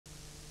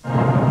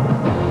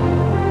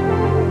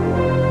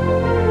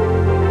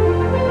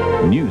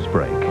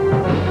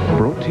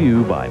to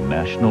you by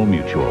National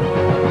Mutual.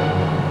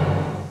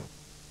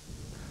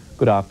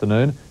 Good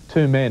afternoon.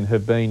 2 men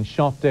have been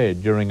shot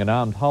dead during an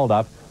armed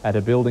hold-up at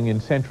a building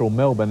in central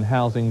Melbourne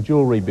housing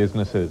jewellery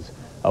businesses.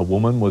 A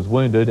woman was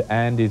wounded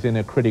and is in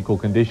a critical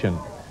condition.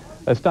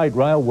 Estate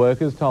rail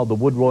workers told the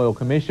Wood Royal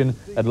Commission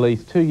at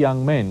least 2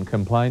 young men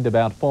complained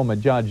about former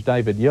Judge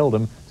David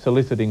Yeldham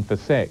soliciting for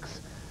sex.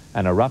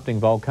 An erupting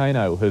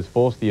volcano has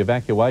forced the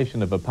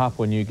evacuation of a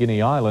Papua New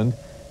Guinea island,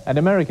 and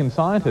American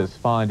scientists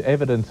find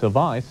evidence of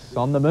ice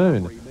on the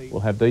moon. We'll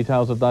have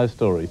details of those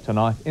stories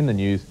tonight in the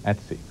news at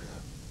 6.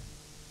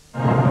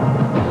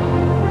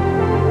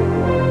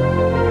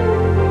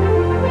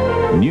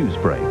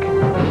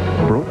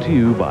 Newsbreak, brought to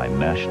you by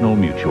National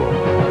Mutual.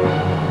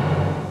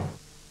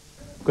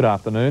 Good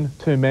afternoon.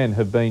 2 men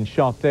have been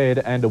shot dead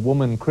and a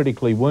woman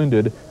critically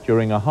wounded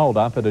during a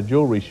hold-up at a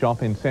jewellery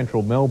shop in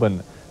central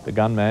Melbourne. The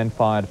gunman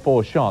fired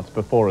 4 shots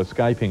before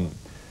escaping.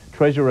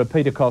 Treasurer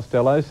Peter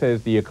Costello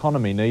says the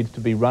economy needs to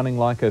be running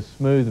like a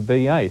smooth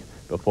V8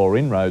 before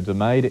inroads are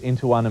made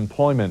into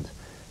unemployment.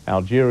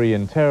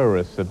 Algerian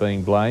terrorists are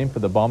being blamed for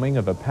the bombing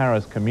of a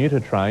Paris commuter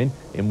train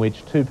in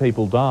which 2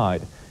 people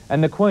died.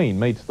 And the Queen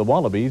meets the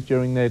Wallabies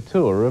during their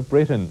tour of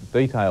Britain.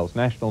 Details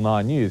National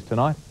 9 News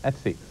tonight at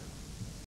 6.